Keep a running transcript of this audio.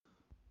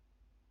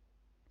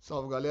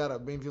Salve galera,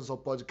 bem-vindos ao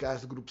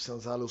podcast do Grupo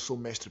Senzala, eu sou o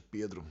Mestre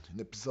Pedro. No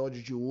episódio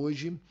de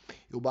hoje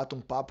eu bato um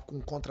papo com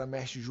o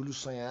contramestre Júlio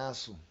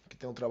Sanhaço, que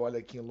tem um trabalho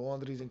aqui em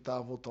Londres, a gente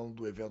estava voltando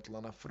do evento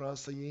lá na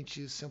França e a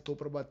gente sentou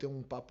para bater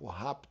um papo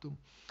rápido,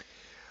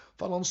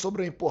 falando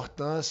sobre a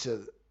importância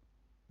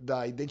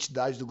da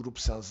identidade do Grupo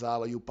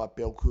Senzala e o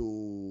papel que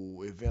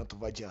o evento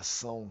Vai de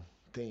Ação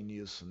tem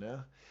nisso,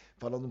 né?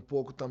 Falamos um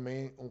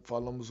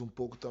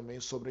pouco também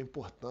sobre a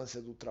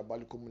importância do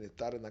trabalho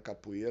comunitário na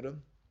capoeira.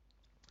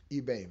 E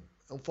bem,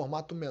 é um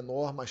formato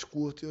menor, mais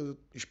curto e eu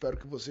espero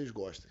que vocês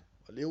gostem.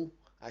 Valeu,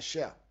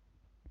 axé!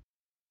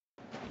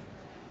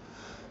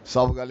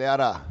 Salve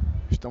galera!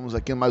 Estamos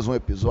aqui em mais um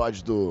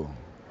episódio do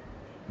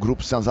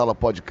Grupo Senzala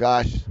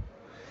Podcast.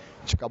 A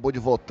gente acabou de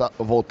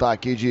voltar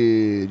aqui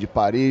de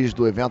Paris,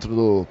 do evento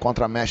do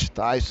Contramestre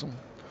Tyson.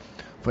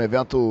 Foi um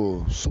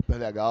evento super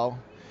legal.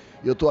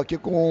 E eu estou aqui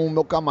com o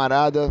meu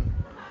camarada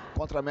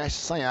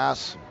Contramestre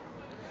Sanhaço.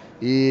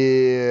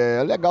 E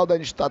é legal da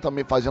gente estar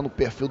também fazendo o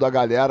perfil da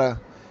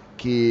galera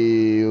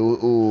que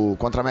o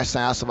Contramestre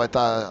Sanhaço vai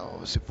estar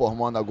se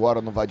formando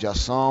agora no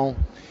Vadiação.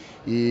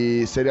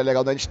 E seria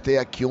legal da gente ter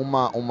aqui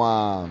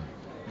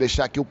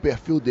deixar aqui o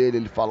perfil dele,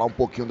 ele falar um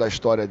pouquinho da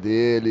história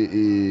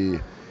dele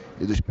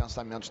e dos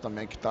pensamentos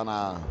também que está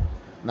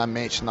na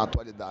mente na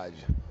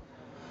atualidade.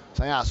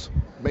 Sanhaço,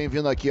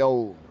 bem-vindo aqui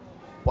ao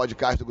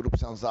podcast do Grupo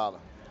Senzala.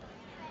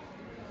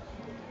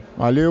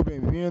 Valeu,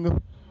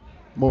 bem-vindo.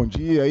 Bom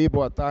dia aí,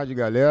 boa tarde,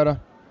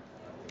 galera.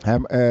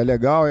 É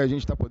legal a gente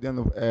estar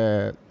podendo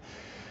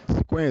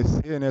se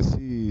conhecer, né,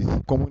 se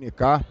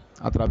comunicar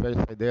através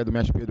dessa ideia do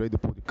Mestre Pedro aí do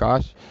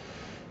podcast.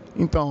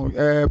 Então,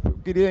 eu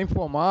queria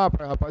informar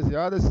para a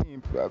rapaziada,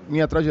 assim, a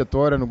minha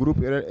trajetória no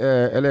grupo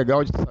é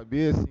legal de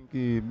saber, assim,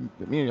 que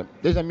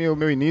desde o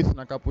meu início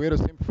na capoeira eu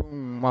sempre fui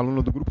um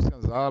aluno do Grupo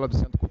Senzala, do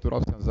Centro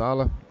Cultural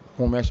Senzala,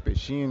 com o Mestre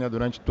Peixinho, né,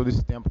 durante todo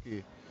esse tempo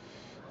que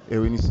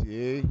eu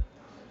iniciei.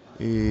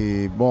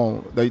 E,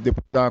 bom, daí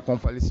depois com o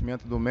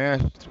falecimento do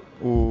mestre,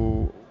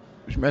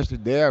 os mestres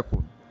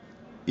Deco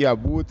e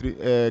Abutre,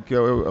 que é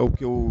o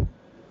que eu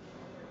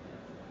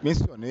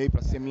mencionei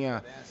para ser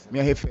minha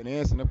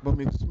referência, né, para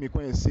me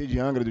conhecer de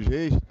Angra dos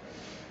Reis,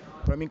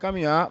 para me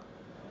encaminhar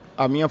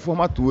a minha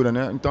formatura,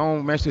 né? Então,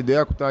 o mestre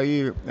Deco está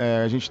aí,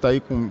 a gente está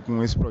aí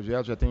com esse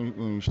projeto, já tem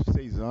uns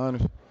 6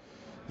 anos,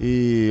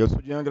 e eu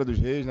sou de Angra dos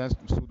Reis, né,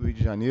 sul do Rio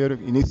de Janeiro,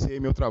 iniciei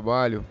meu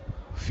trabalho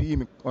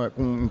firme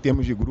em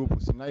termos de grupo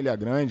assim, na Ilha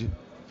Grande,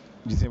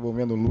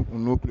 desenvolvendo um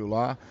núcleo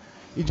lá,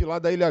 e de lá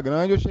da Ilha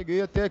Grande eu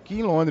cheguei até aqui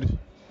em Londres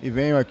e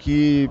venho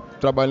aqui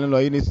trabalhando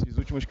aí nesses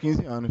últimos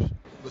 15 anos.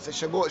 Você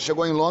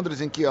chegou em Londres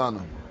em que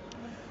ano?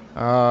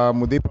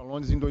 Mudei para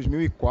Londres em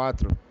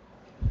 2004,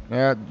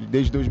 né?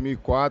 Desde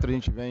 2004 a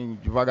gente vem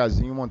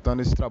devagarzinho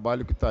montando esse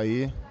trabalho que está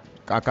aí,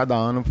 a cada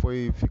ano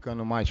foi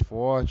ficando mais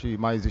forte e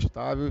mais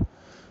estável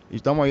e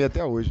estamos aí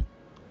até hoje.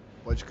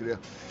 Pode crer.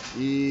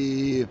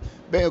 E,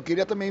 bem, eu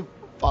queria também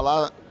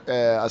falar,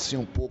 assim,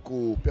 um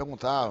pouco,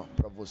 perguntar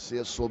para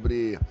você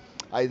sobre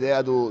a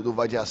ideia do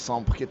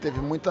Vadiação, porque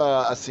teve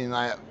muita, assim,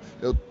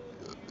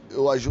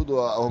 eu ajudo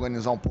a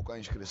organizar um pouco a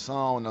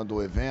inscrição, né,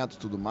 do evento e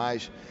tudo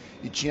mais,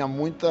 e tinha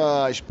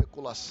muita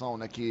especulação,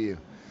 né, que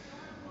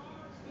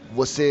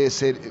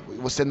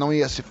você não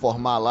ia se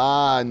formar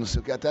lá, não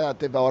sei o que. Até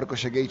teve a hora que eu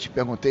cheguei e te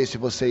perguntei se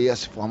você ia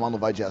se formar no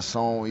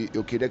Vadiação, e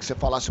eu queria que você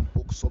falasse um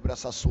pouco sobre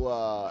essa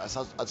sua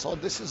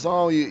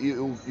decisão e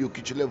o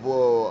que te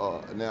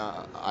levou, né,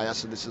 a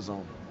essa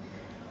decisão.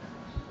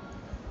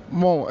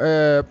 Bom,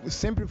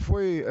 sempre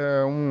foi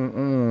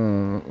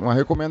uma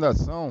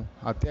recomendação,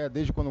 até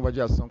desde quando o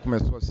Vadiação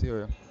começou a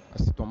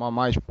se tomar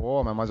mais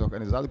forma, mais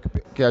organizado,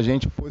 que a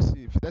gente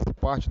fizesse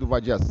parte do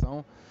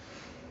Vadiação.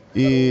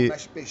 E o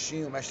mestre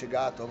Peixinho, o mestre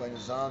Gato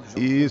organizando, junto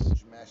isso. Com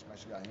os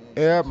mestres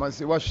Garrinhos. Mas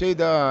eu achei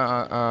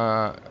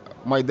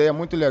uma ideia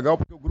muito legal,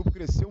 porque o grupo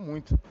cresceu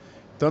muito,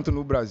 tanto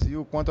no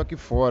Brasil quanto aqui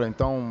fora.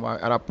 Então,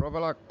 era a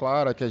prova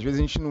clara que às vezes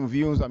a gente não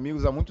via uns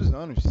amigos há muitos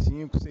anos,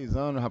 5, 6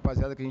 anos,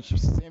 rapaziada que a gente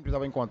sempre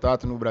estava em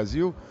contato no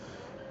Brasil,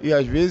 e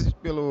às vezes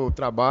pelo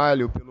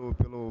trabalho, pelo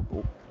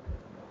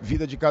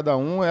vida de cada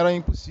um, era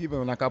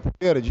impossível na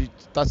capoeira de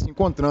estar se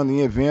encontrando em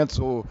eventos.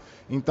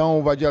 Então,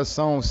 o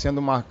Vadiação sendo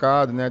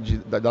marcado, né,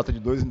 da data de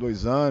 2 em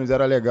 2 anos,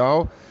 era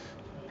legal,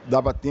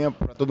 dava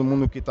tempo para todo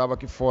mundo que estava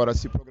aqui fora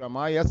se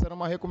programar, e essa era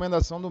uma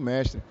recomendação do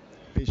mestre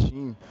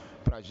Peixinho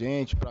pra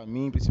gente, pra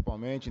mim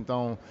principalmente.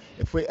 Então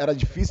era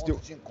difícil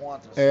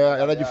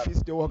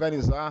difícil de eu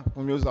organizar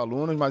com meus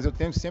alunos, mas eu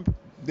sempre,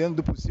 dentro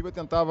do possível, eu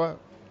tentava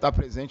estar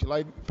presente lá,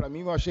 e pra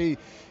mim eu achei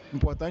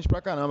importante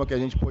pra caramba que a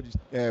gente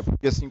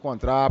podia se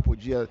encontrar,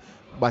 podia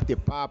bater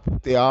papo,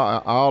 ter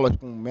aulas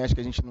com mestres que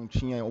a gente não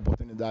tinha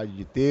oportunidade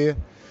de ter.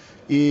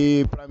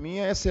 E para mim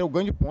esse é o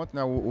grande ponto,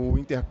 né? O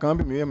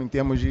intercâmbio mesmo, em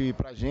termos de,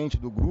 pra gente,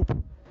 do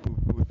grupo,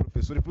 para os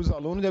professores, para os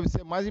alunos, deve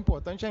ser mais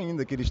importante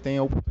ainda, que eles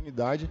tenham a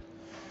oportunidade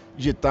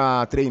de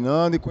estar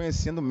treinando e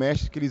conhecendo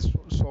mestres que eles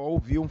só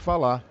ouviam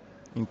falar.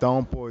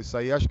 Então, isso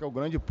aí acho que é o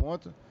grande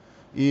ponto.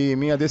 E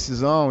minha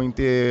decisão em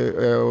ter,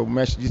 o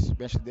mestre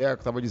Deco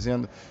estava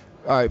dizendo,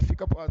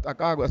 Fica a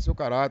cargo, a seu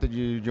caráter,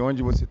 de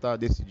onde você está a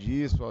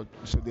decidir,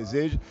 o seu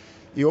desejo.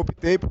 E eu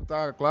optei por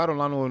estar, claro,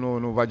 lá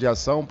no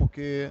Vadiação,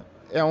 porque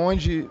é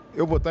onde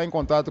eu vou estar em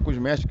contato com os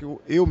mestres que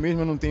eu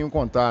mesmo não tenho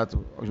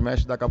contato, os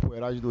mestres da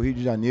capoeiragem do Rio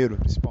de Janeiro,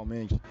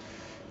 principalmente,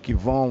 que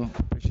vão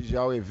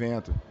prestigiar o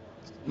evento,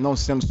 não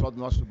sendo só do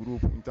nosso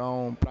grupo.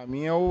 Então, para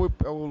mim, é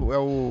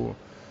o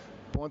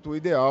ponto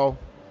ideal,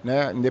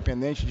 né?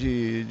 Independente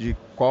de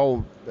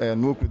qual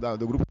núcleo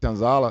do Grupo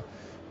Senzala,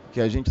 que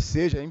a gente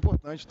seja, é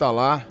importante estar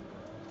lá,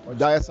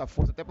 dar essa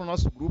força até para o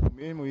nosso grupo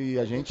mesmo e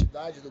a gente...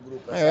 identidade do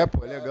grupo. É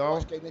legal. Eu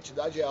acho que a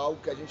identidade é algo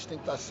que a gente tem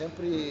que estar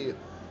sempre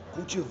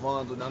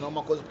cultivando, né? Não é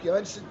uma coisa, porque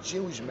antes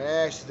tinha os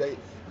mestres,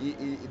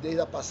 e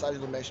desde a passagem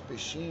do mestre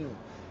Peixinho,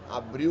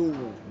 abriu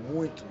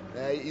muito,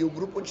 né? E o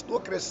grupo continua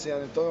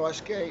crescendo, então eu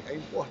acho que é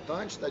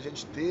importante da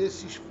gente ter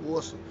esse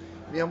esforço,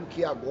 mesmo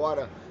que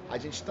agora a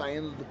gente está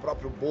indo do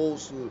próprio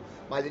bolso,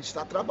 mas a gente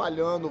está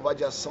trabalhando. O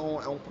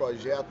Vadiação é um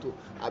projeto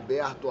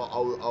aberto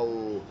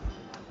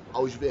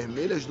aos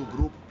vermelhas do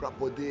grupo para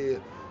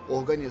poder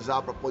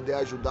organizar, para poder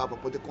ajudar, para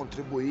poder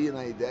contribuir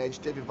na ideia. A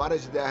gente teve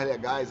várias ideias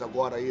legais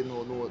agora aí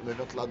no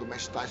evento lá do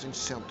Mestre Tati. A gente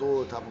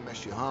sentou, tava o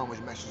Mestre Ramos,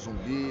 o Mestre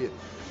Zumbi,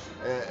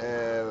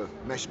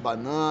 Mestre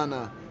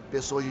Banana,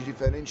 pessoas de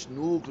diferentes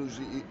núcleos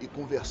e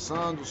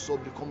conversando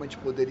sobre como a gente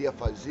poderia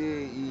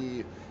fazer.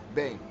 E,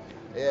 bem,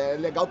 é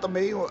legal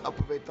também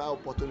aproveitar a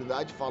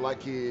oportunidade de falar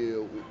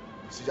que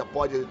você já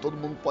pode, todo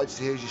mundo pode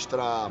se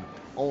registrar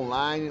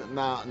online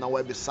na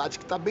website,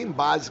 que está bem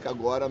básica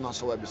agora. A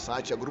nossa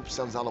website é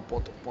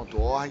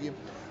grupocenzala.org.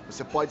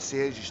 Você pode se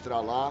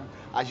registrar lá.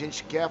 A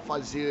gente quer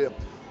fazer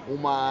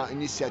uma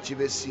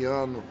iniciativa esse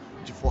ano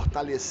de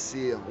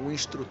fortalecer um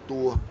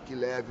instrutor que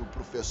leve o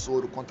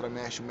professor, o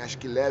contramestre, o mestre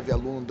que leve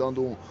aluno,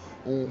 dando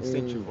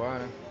incentivar,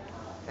 né?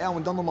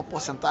 Dando uma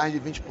porcentagem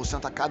de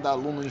 20% a cada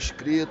aluno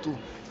inscrito,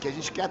 que a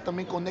gente quer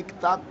também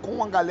conectar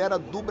com a galera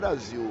do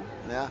Brasil,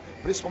 né?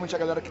 Principalmente a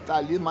galera que está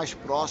ali mais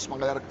próxima, a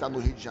galera que está no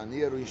Rio de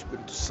Janeiro, em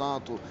Espírito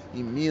Santo,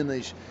 em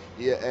Minas,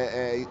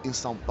 em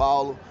São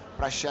Paulo,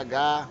 para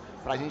chegar,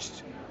 para a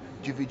gente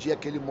dividir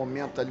aquele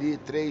momento ali,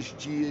 3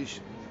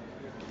 dias,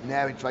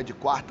 né? A gente vai de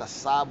quarta a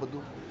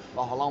sábado,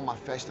 vai rolar uma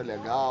festa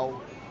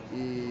legal,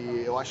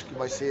 e eu acho que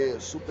vai ser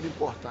super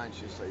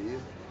importante isso aí.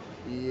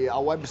 E a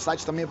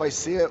website também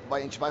a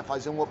gente vai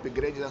fazer um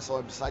upgrade nessa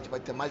website, vai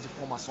ter mais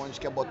informações. A gente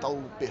quer botar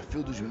o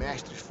perfil dos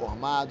mestres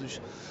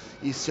formados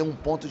e ser um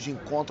ponto de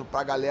encontro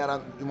para a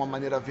galera, de uma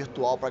maneira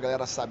virtual, para a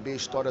galera saber a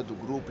história do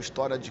grupo,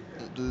 história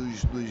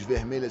dos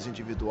vermelhas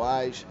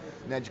individuais,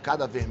 né, de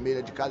cada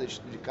vermelha, de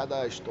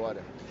cada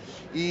história.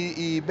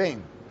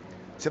 Bem,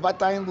 você vai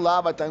estar indo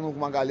lá, vai estar indo com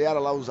uma galera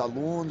lá, os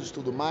alunos e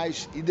tudo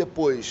mais. E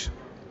depois,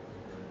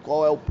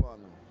 qual é o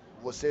plano?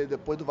 Você,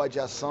 depois do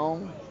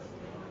Vadiação...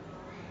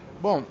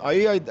 Bom,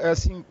 aí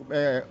assim,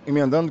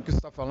 emendando o que você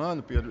está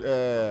falando, Pedro,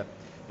 é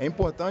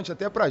importante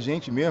até para a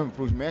gente mesmo,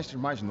 para os mestres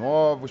mais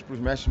novos, para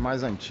os mestres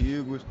mais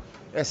antigos.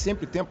 É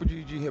sempre tempo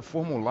de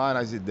reformular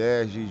as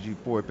ideias, de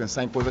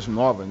pensar em coisas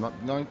novas.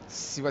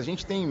 Se a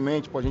gente tem em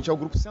mente, a gente é o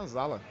Grupo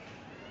Senzala.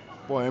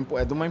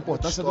 É de uma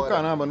importância do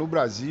caramba no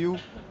Brasil,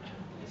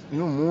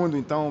 no mundo.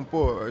 Então,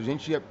 a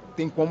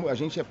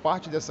gente é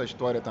parte dessa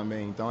história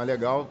também. Então é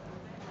legal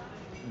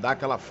dar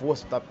aquela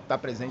força, tá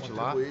presente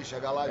lá. Contribuir,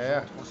 chegar lá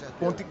junto, com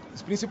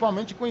certeza.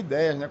 Principalmente com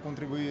ideias, né?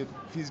 Contribuir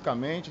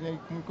fisicamente, né?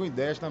 E com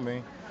ideias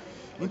também.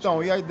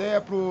 Então, e a ideia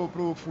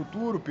pro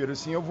futuro, Pedro,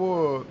 assim, eu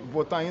vou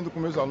estar indo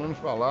com meus alunos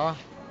para lá,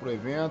 pro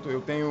evento.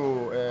 Eu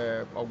tenho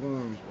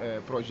alguns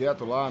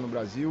projetos lá no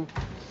Brasil,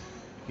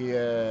 que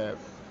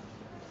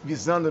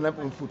visando, né,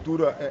 para o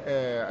futuro,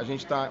 a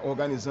gente está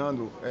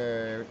organizando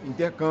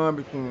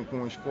intercâmbio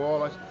com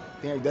escolas.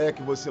 Tem a ideia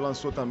que você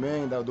lançou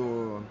também da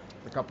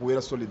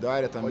Capoeira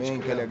Solidária também,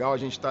 que é legal. A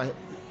gente está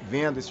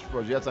vendo esses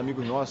projetos,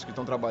 amigos nossos que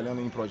estão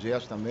trabalhando em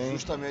projetos também.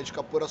 Justamente,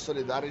 Capoeira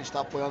Solidária, a gente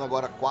está apoiando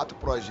agora 4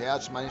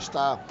 projetos, mas a gente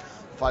está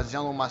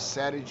fazendo uma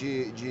série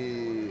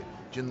de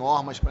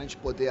normas para a gente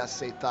poder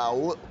aceitar,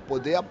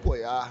 poder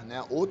apoiar,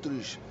 né,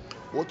 outros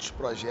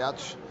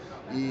projetos.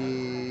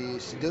 E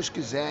se Deus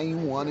quiser, em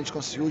um ano a gente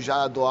conseguiu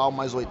já doar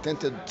umas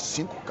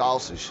 85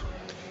 calças.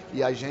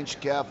 E a gente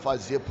quer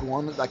fazer para o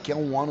ano, daqui a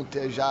um ano,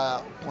 ter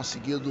já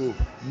conseguido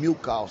 1000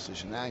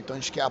 calças, né? Então a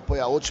gente quer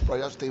apoiar outros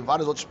projetos. Tem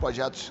vários outros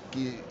projetos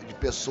de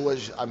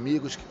pessoas,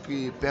 amigos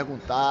que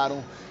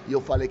perguntaram, e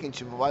eu falei que a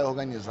gente vai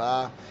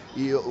organizar.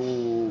 E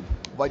o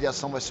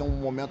Vadiação vai ser um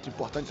momento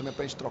importante também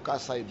para a gente trocar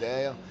essa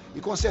ideia. E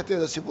com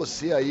certeza, se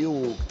você aí,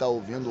 que está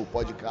ouvindo o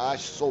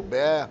podcast,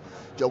 souber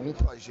de algum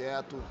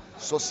projeto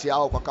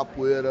social com a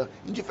capoeira,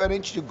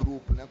 indiferente de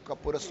grupo, né? Com a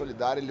Capoeira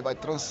Solidária, ele vai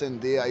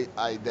transcender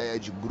a ideia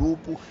de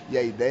grupo e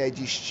a ideia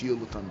de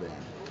estilo também.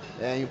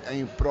 É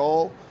em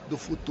prol do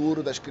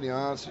futuro das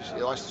crianças.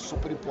 Eu acho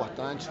super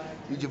importante,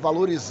 e de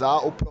valorizar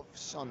o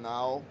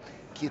profissional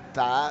que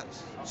está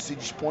se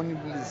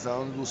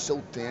disponibilizando do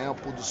seu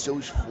tempo, do seu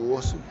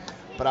esforço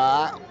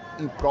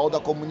em prol da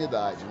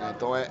comunidade, né?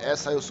 Então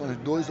esses são os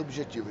 2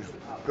 objetivos: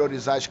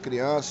 priorizar as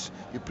crianças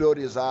e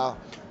priorizar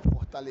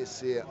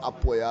fortalecer,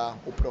 apoiar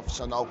o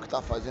profissional que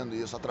está fazendo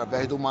isso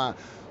através de uma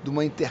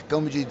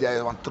intercâmbio de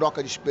ideias, uma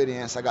troca de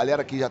experiência. A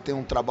galera que já tem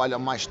um trabalho há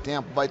mais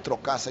tempo vai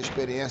trocar essa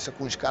experiência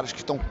com os caras que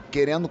estão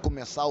querendo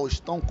começar ou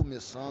estão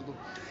começando,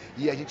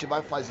 e a gente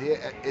vai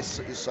fazer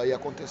isso aí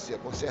acontecer,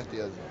 com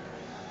certeza.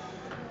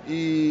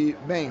 E,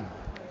 bem,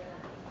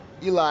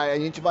 e lá, a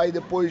gente vai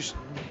depois...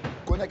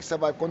 Quando é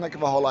que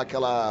vai rolar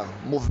aquele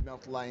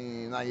movimento lá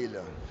na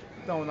ilha?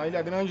 Então, na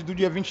Ilha Grande, do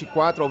dia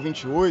 24 ao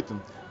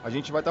 28, a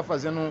gente vai estar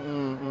fazendo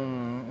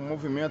um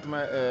movimento,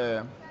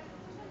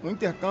 um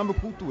intercâmbio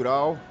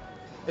cultural,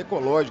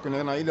 ecológico,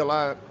 né? Na ilha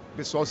lá,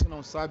 pessoal, se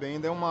não sabe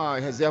ainda, é uma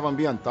reserva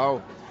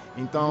ambiental.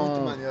 Então,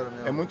 muito maneiro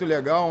mesmo. É muito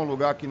legal, um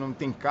lugar que não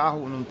tem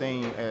carro, não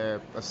tem,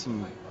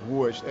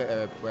 ruas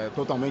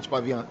totalmente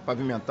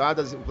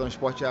pavimentadas, o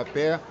transporte é a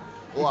pé.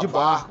 Ou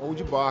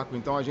de barco.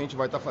 Então a gente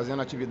vai estar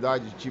fazendo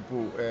atividade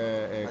tipo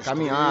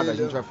caminhada, a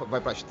gente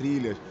vai para as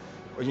trilhas,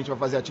 a gente vai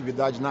fazer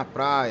atividade na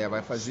praia,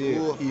 vai fazer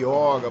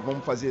yoga,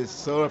 vamos fazer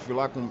surf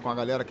lá com a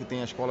galera que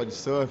tem a escola de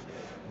surf,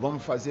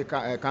 vamos fazer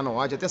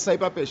canoagem, até sair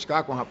para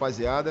pescar com a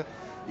rapaziada.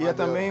 E é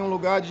também um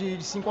lugar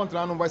de se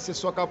encontrar, não vai ser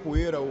só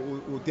capoeira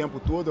o tempo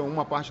todo,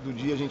 uma parte do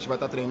dia a gente vai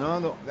estar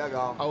treinando,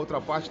 legal, a outra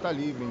parte está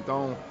livre.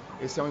 Então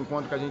esse é um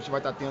encontro que a gente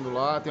vai estar tendo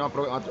lá, tem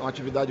uma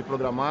atividade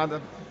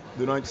programada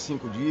durante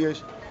 5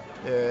 dias.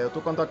 Eu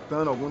estou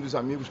contactando alguns dos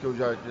amigos que eu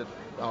já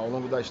ao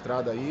longo da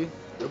estrada aí.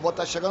 Eu vou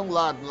estar chegando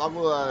lá,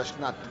 logo acho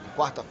que na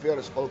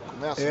quarta-feira, você falou que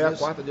começa isso?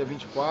 Quarta, dia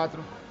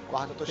 24.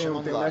 Quarta eu estou chegando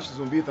lá. Tem o Mestre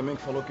Zumbi também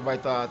que falou que vai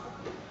estar...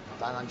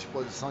 Tá na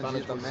disposição de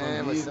ir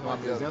também, vai ser uma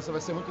presença, vai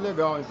ser muito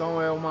legal.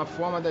 Então é uma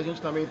forma da gente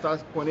também estar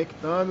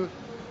conectando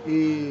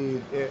e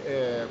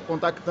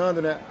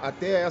contactando, né,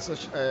 até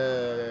essas,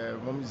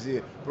 vamos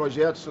dizer,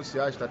 projetos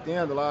sociais que está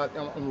tendo. Lá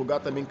é um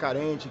lugar também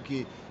carente,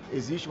 que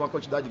existe uma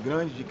quantidade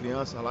grande de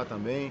crianças lá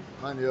também.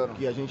 Maneiro.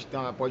 Que a gente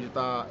pode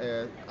estar,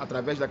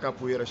 através da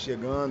capoeira,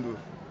 chegando,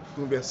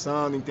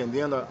 conversando,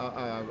 entendendo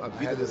a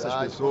vida dessas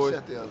pessoas.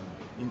 Com certeza.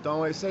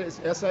 Então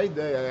essa é a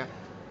ideia,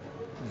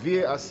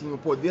 ver assim, o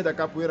poder da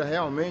capoeira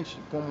realmente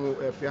como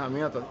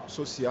ferramenta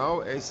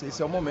social.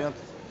 Esse é o momento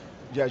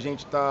de a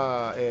gente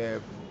estar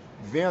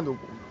vendo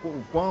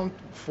o quão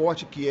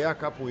forte que é a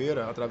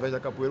capoeira, através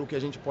da capoeira, o que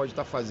a gente pode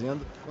estar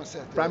fazendo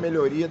para a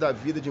melhoria da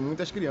vida de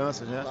muitas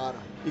crianças, né? Claro.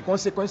 E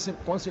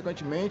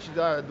consequentemente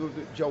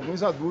de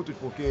alguns adultos,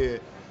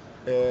 porque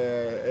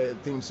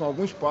são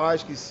alguns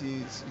pais que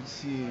se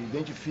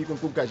identificam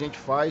com o que a gente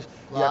faz,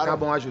 claro, e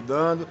acabam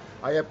ajudando,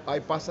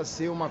 aí passa a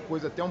ser uma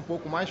coisa até um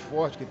pouco mais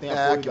forte, que tem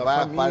apoio da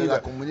família, da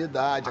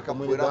comunidade, a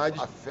comunidade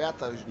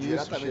afeta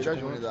diretamente a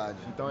comunidade.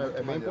 Então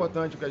é bem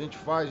importante o que a gente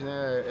faz,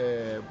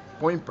 né?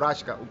 Põe em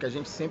prática o que a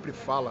gente sempre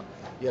fala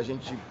e a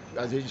gente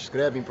às vezes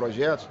escreve em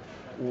projetos,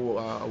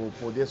 o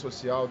poder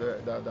social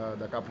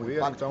da capoeira.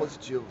 Impacto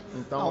positivo.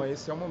 Então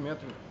esse é o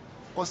momento.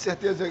 Com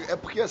certeza, é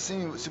porque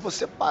assim, se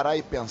você parar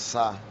e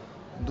pensar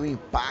do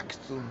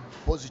impacto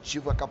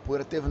positivo que a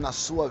capoeira teve na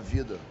sua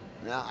vida,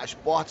 né? As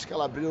portas que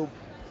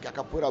a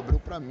capoeira abriu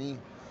para mim.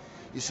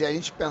 E se a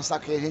gente pensar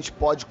que a gente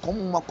pode, como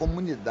uma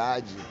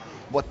comunidade,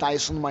 botar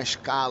isso numa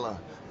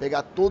escala,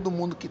 pegar todo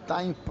mundo que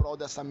está em prol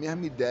dessa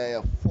mesma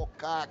ideia,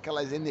 focar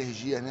aquelas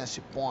energias nesse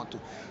ponto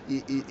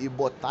e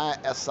botar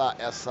essa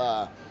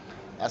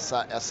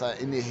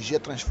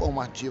energia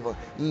transformativa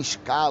em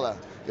escala,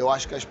 eu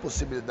acho que as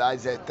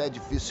possibilidades é até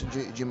difícil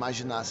de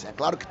imaginar. Assim. É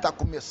claro que está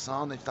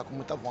começando, a gente está com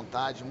muita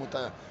vontade,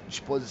 muita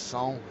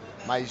disposição,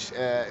 mas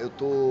eu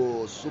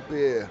estou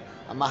super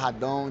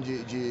amarradão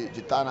de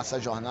estar nessa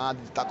jornada,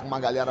 de estar com uma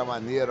galera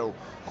maneira,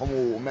 como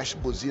o mestre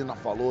Buzina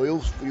falou. Eu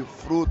fui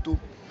fruto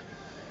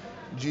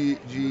de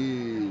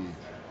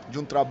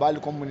um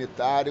trabalho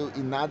comunitário e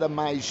nada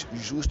mais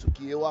justo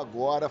que eu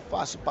agora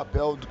faço o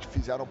papel do que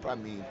fizeram para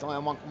mim. Então é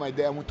uma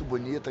ideia muito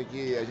bonita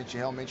que a gente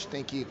realmente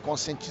tem que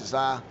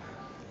conscientizar,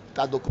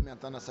 tá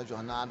documentando essa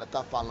jornada,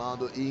 tá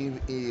falando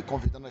e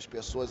convidando as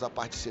pessoas a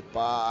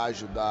participar, a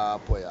ajudar, a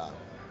apoiar.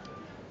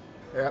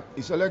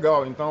 Isso é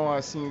legal. Então,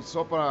 assim,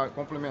 só para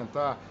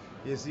complementar,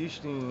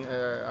 existem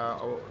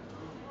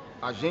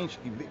a gente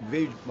que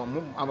veio,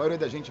 a maioria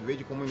da gente veio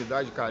de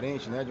comunidade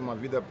carente, né, de uma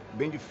vida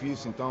bem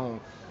difícil. Então,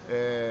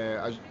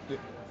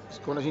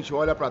 quando a gente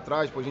olha para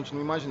trás, a gente não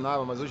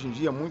imaginava, mas hoje em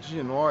dia muitos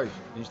de nós,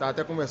 a gente estava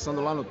até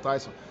conversando lá no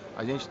Tyson,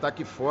 a gente está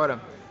aqui fora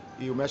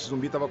e o mestre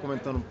Zumbi estava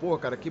comentando, pô,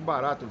 cara, que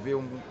barato ver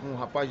um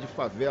rapaz de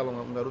favela,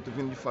 um garoto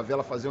vindo de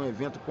favela fazer um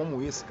evento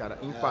como esse, cara,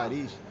 em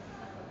Paris.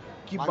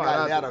 Que uma barato.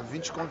 Galera,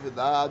 20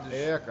 convidados.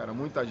 Cara,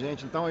 muita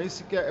gente. Então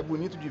esse que é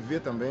bonito de ver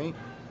também.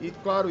 E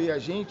claro, a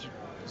gente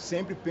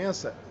sempre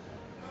pensa,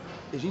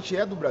 a gente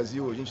é do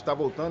Brasil, a gente está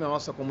voltando à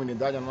nossa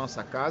comunidade, à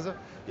nossa casa,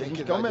 e a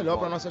gente quer o melhor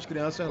para nossas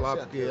crianças lá,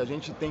 porque a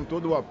gente tem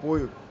todo o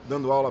apoio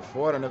dando aula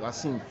fora, né?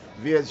 Assim,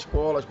 ver as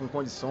escolas com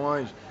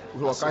condições,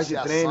 os locais de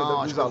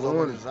treino dos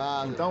alunos.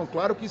 Então,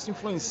 claro que isso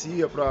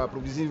influencia para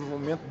o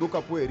desenvolvimento do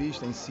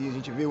capoeirista em si. A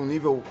gente vê um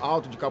nível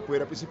alto de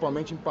capoeira,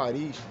 principalmente em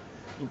Paris.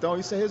 Então,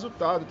 isso é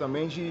resultado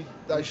também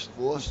das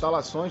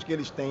instalações que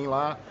eles têm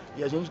lá.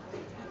 E a gente,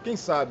 quem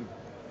sabe,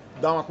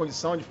 dar uma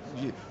condição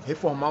de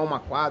reformar uma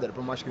quadra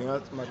para umas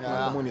crianças, uma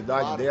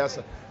comunidade claro.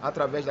 dessa,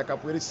 através da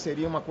capoeira, isso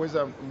seria uma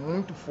coisa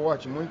muito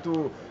forte,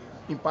 muito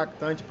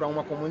impactante para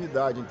uma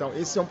comunidade. Então,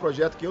 esse é um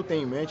projeto que eu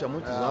tenho em mente há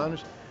muitos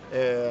anos.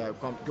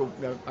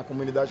 A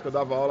comunidade que eu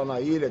dava aula na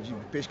ilha, de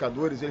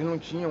pescadores, eles não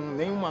tinham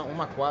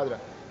uma quadra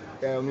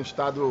no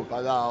estado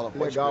Vai dar aula,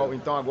 legal.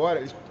 Então agora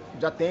eles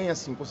já têm,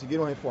 assim,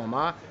 conseguiram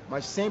reformar,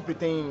 mas sempre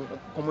tem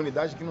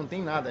comunidade que não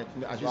tem nada.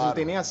 Às vezes não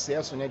tem nem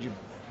acesso, né, de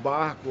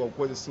barco ou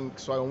coisa assim,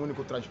 que só é o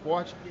único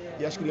transporte.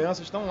 E as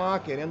crianças estão lá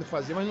querendo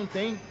fazer, mas não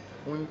tem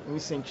um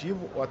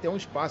incentivo ou até um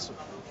espaço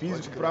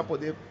físico para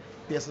poder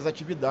ter essas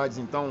atividades.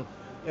 Então,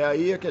 é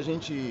aí que a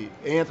gente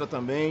entra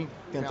também,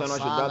 tentando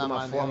ajudar de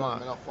uma forma,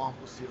 melhor forma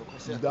possível, com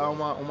certeza. dar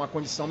uma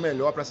condição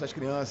melhor para essas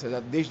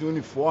crianças, desde o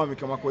uniforme,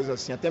 que é uma coisa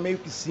assim, até meio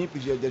que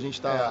simples de a gente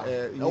estar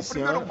iniciando. É o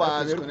primeiro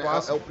básico, primeiro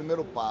passo. É o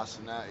primeiro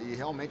passo, né? E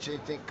realmente a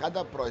gente tem,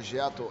 cada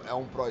projeto é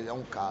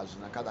um caso,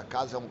 né? Cada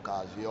caso é um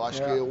caso. E eu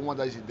acho que uma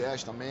das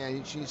ideias também é a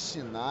gente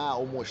ensinar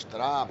ou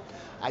mostrar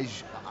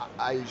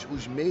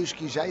os meios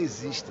que já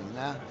existem,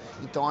 né?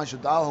 Então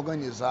ajudar a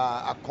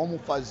organizar, a como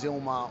fazer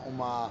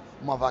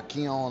uma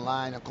vaquinha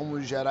online, a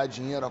como gerar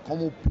dinheiro, a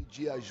como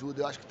pedir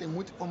ajuda. Eu acho que tem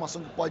muita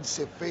informação que pode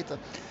ser feita,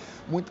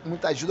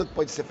 muita ajuda que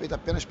pode ser feita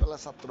apenas pela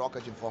essa troca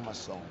de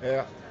informação.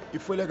 E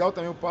foi legal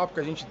também o papo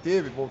que a gente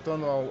teve,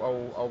 voltando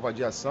ao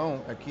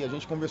Vadiação, é que a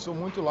gente conversou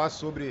muito lá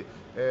sobre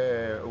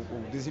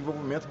o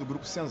desenvolvimento do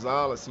Grupo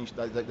Senzala, assim,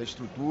 da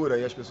estrutura,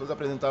 e as pessoas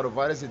apresentaram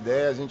várias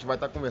ideias, a gente vai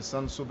estar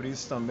conversando sobre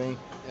isso também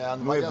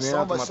no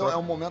Vadiação evento. É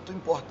um momento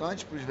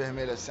importante para os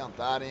vermelhos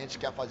sentarem, a gente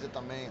quer fazer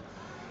também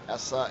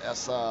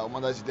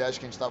uma das ideias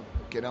que a gente está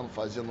querendo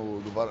fazer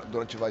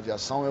durante a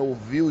Vadiação é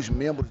ouvir os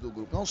membros do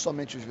grupo, não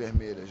somente os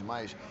vermelhos,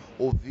 mas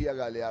ouvir a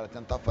galera,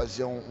 tentar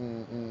fazer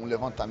um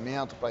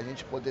levantamento para a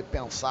gente poder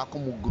pensar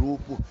como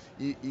grupo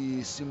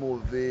e se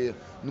mover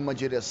numa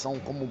direção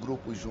como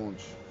grupo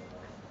juntos.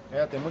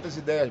 Tem muitas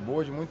ideias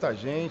boas de muita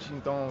gente,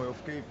 então eu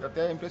fiquei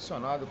até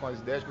impressionado com as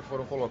ideias que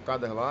foram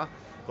colocadas lá.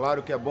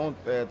 Claro que é bom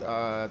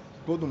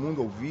todo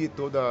mundo ouvir,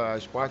 todas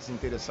as partes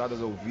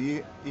interessadas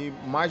ouvir e,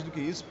 mais do que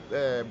isso,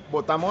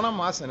 botar a mão na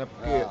massa, né?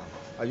 Porque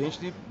a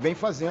gente vem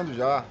fazendo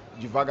já,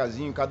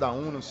 devagarzinho, cada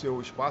um no seu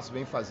espaço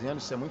vem fazendo,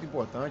 isso é muito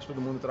importante, todo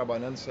mundo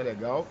trabalhando, isso é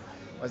legal.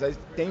 Mas aí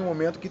tem um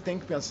momento que tem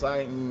que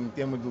pensar em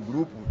termos do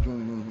grupo, de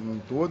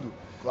um todo.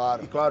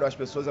 Claro. E, claro, as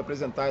pessoas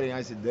apresentarem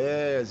as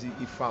ideias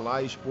e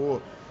falar e expor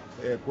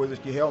coisas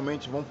que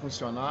realmente vão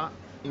funcionar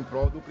em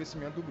prol do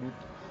crescimento do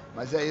grupo.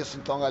 Mas é isso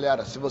então,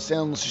 galera. Se você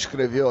não se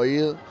inscreveu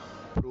aí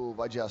pro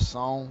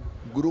Vadiação,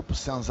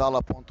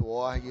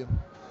 gruposenzala.org,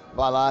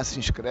 vai lá, se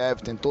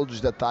inscreve, tem todos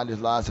os detalhes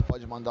lá, você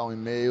pode mandar um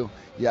e-mail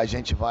e a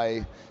gente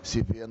vai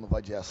se ver no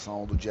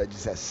Vadiação do dia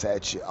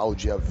 17 ao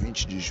dia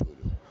 20 de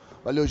julho.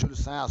 Valeu, Júlio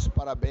Sanhaço,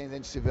 parabéns, a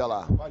gente se vê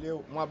lá.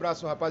 Valeu, um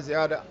abraço,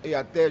 rapaziada, e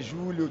até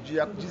julho,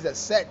 dia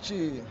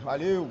 17.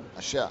 Valeu.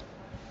 Axé.